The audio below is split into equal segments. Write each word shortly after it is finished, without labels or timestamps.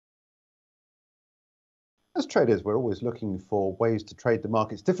As traders, we're always looking for ways to trade the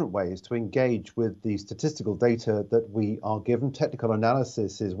markets, different ways to engage with the statistical data that we are given. Technical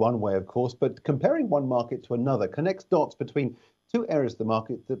analysis is one way, of course, but comparing one market to another connects dots between two areas of the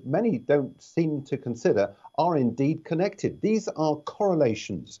market that many don't seem to consider are indeed connected. These are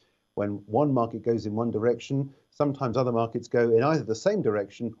correlations. When one market goes in one direction, sometimes other markets go in either the same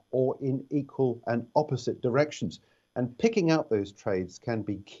direction or in equal and opposite directions. And picking out those trades can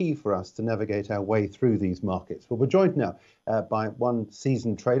be key for us to navigate our way through these markets. Well, we're joined now by one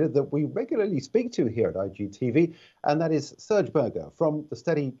seasoned trader that we regularly speak to here at IGTV, and that is Serge Berger from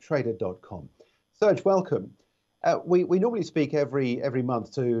thesteadytrader.com. Serge, welcome. We normally speak every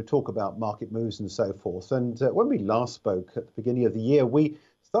month to talk about market moves and so forth. And when we last spoke at the beginning of the year, we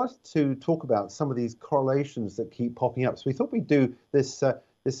started to talk about some of these correlations that keep popping up. So we thought we'd do this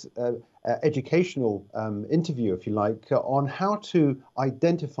educational interview, if you like, on how to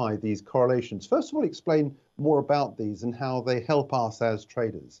identify these correlations. First of all, explain more about these and how they help us as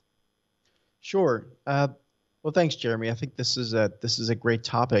traders. Sure. Well, thanks, Jeremy. I think this is a great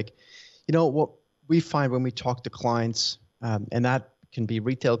topic. You know, what we find when we talk to clients, and that can be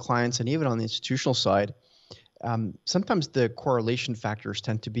retail clients and even on the institutional side, sometimes the correlation factors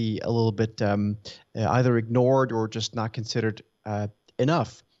tend to be a little bit either ignored or just not considered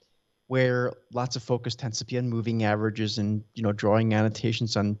enough, where lots of focus tends to be on moving averages and, drawing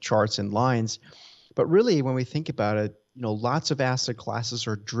annotations on charts and lines. But really, when we think about it, lots of asset classes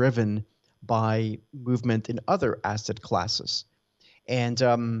are driven by movement in other asset classes. And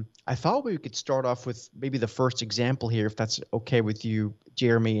I thought we could start off with maybe the first example here, if that's okay with you,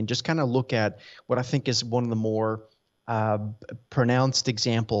 Jeremy, and just kind of look at what I think is one of the more pronounced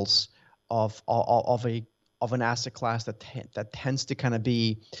examples of an asset class that tends to kind of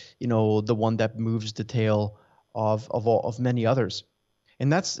be, the one that moves the tail of many others.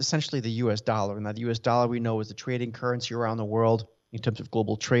 And that's essentially the US dollar. And that US dollar we know is the trading currency around the world in terms of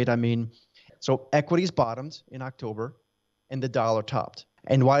global trade, I mean. So equities bottomed in October and the dollar topped.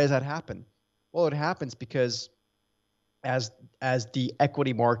 And why does that happen? Well, it happens because as the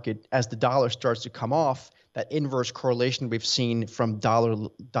equity market, as the dollar starts to come off, that inverse correlation we've seen from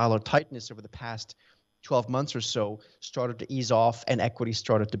dollar tightness over the past 12 months or so started to ease off and equity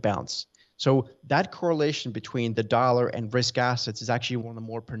started to bounce. So that correlation between the dollar and risk assets is actually one of the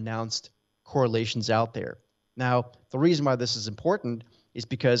more pronounced correlations out there. Now, the reason why this is important is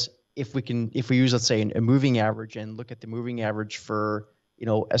because if we use, let's say, a moving average and look at the moving average for,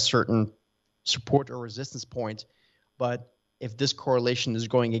 a certain support or resistance point, but if this correlation is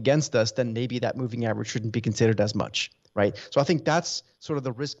going against us, then maybe that moving average shouldn't be considered as much, right? So I think that's sort of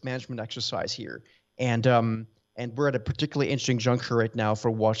the risk management exercise here. And we're at a particularly interesting juncture right now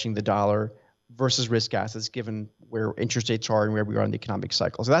for watching the dollar versus risk assets, given where interest rates are and where we are in the economic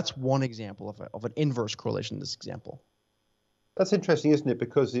cycle. So that's one example of an inverse correlation in this example. That's interesting, isn't it?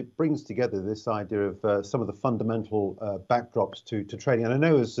 Because it brings together this idea of some of the fundamental backdrops to trading. And I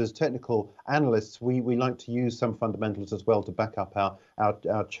know as technical analysts, we like to use some fundamentals as well to back up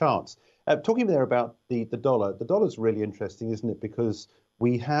our charts. Talking there about the dollar, the dollar's really interesting, isn't it? Because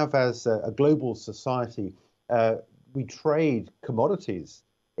we have, as a global society, we trade commodities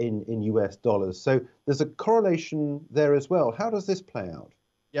in US dollars. So there's a correlation there as well. How does this play out?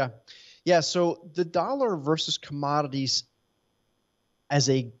 Yeah. So the dollar versus commodities as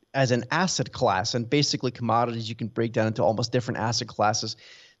an asset class, and basically commodities you can break down into almost different asset classes,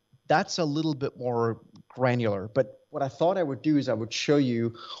 that's a little bit more granular. But what I thought I would do is I would show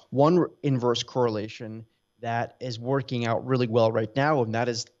you one inverse correlation that is working out really well right now, and that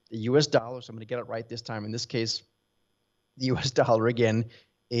is the US dollar. So I'm going to get it right this time. In this case, the US dollar again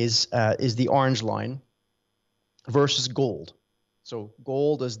is the orange line versus gold. So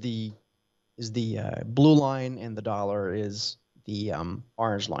gold is the blue line, and the dollar is the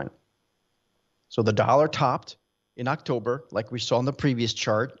orange line. So the dollar topped in October, like we saw in the previous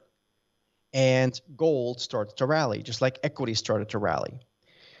chart, and gold starts to rally, just like equity started to rally.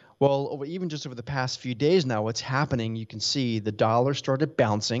 Well, even just over the past few days now, what's happening, you can see the dollar started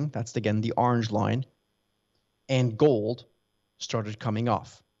bouncing. That's, again, the orange line. And gold started coming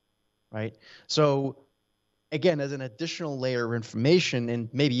off, right? So, again, as an additional layer of information, and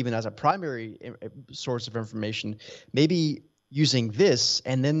maybe even as a primary source of information, maybe using this,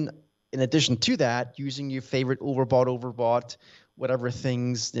 and then in addition to that, using your favorite overbought, whatever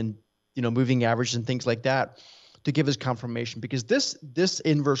things, and moving averages and things like that, to give us confirmation, because this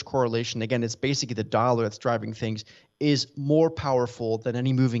inverse correlation, again, it's basically the dollar that's driving things, is more powerful than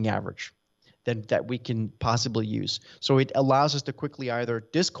any moving average that we can possibly use. So it allows us to quickly either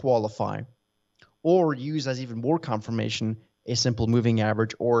disqualify or use as even more confirmation a simple moving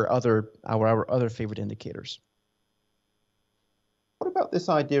average or our other favorite indicators. What about this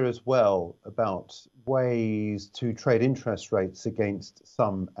idea as well about ways to trade interest rates against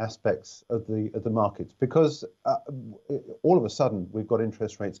some aspects of the markets? Because all of a sudden we've got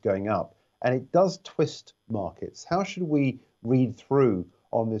interest rates going up, and it does twist markets. How should we read through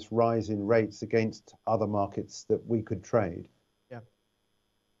on this rise in rates against other markets that we could trade? Yeah.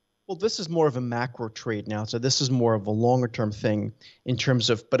 Well, this is more of a macro trade now. So this is more of a longer term thing in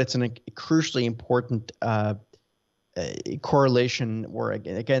terms of, but it's a crucially important correlation, or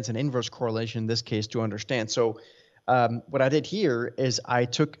again, it's an inverse correlation in this case to understand. So what I did here is I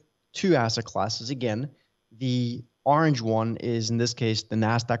took two asset classes. Again, the orange one is in this case the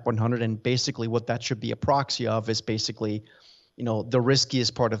NASDAQ 100, and basically what that should be a proxy of is basically, the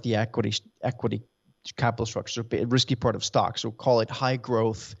riskiest part of the equity capital structure, risky part of stock. So call it high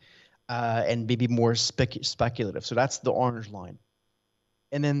growth and maybe more speculative. So that's the orange line.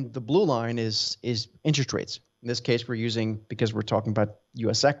 And then the blue line is interest rates. In this case, we're using, because we're talking about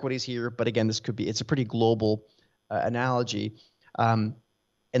U.S. equities here, but again, it's a pretty global analogy. And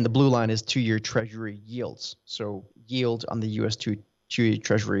the blue line is 2-year Treasury yields. So yield on the U.S. 2-year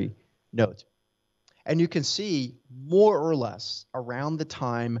Treasury note. And you can see more or less around the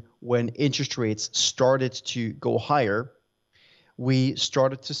time when interest rates started to go higher, we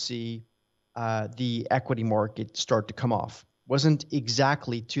started to see the equity market start to come off. Wasn't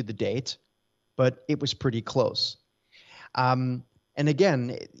exactly to the date, but it was pretty close. And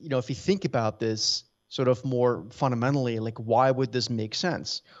again, if you think about this sort of more fundamentally, like why would this make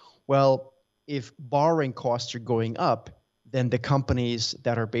sense? Well, if borrowing costs are going up, then the companies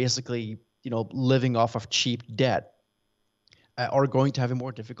that are basically, living off of cheap debt are going to have a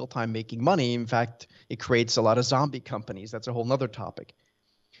more difficult time making money. In fact, it creates a lot of zombie companies. That's a whole nother topic.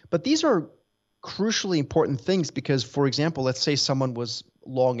 But these are crucially important things because, for example, let's say someone was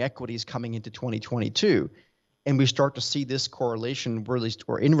long equities coming into 2022, and we start to see this correlation,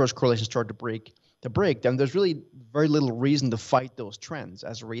 or inverse correlation, start to break, then there's really very little reason to fight those trends.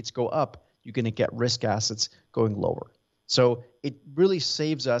 As rates go up, you're going to get risk assets going lower. So it really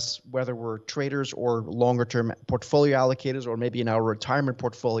saves us, whether we're traders or longer term portfolio allocators, or maybe in our retirement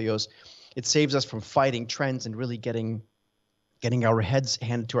portfolios, it saves us from fighting trends and really getting our heads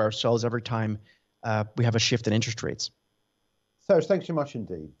handed to ourselves every time we have a shift in interest rates. Serge, thanks so much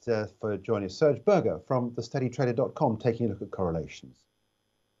indeed for joining us. Serge Berger from thesteadytrader.com, taking a look at correlations.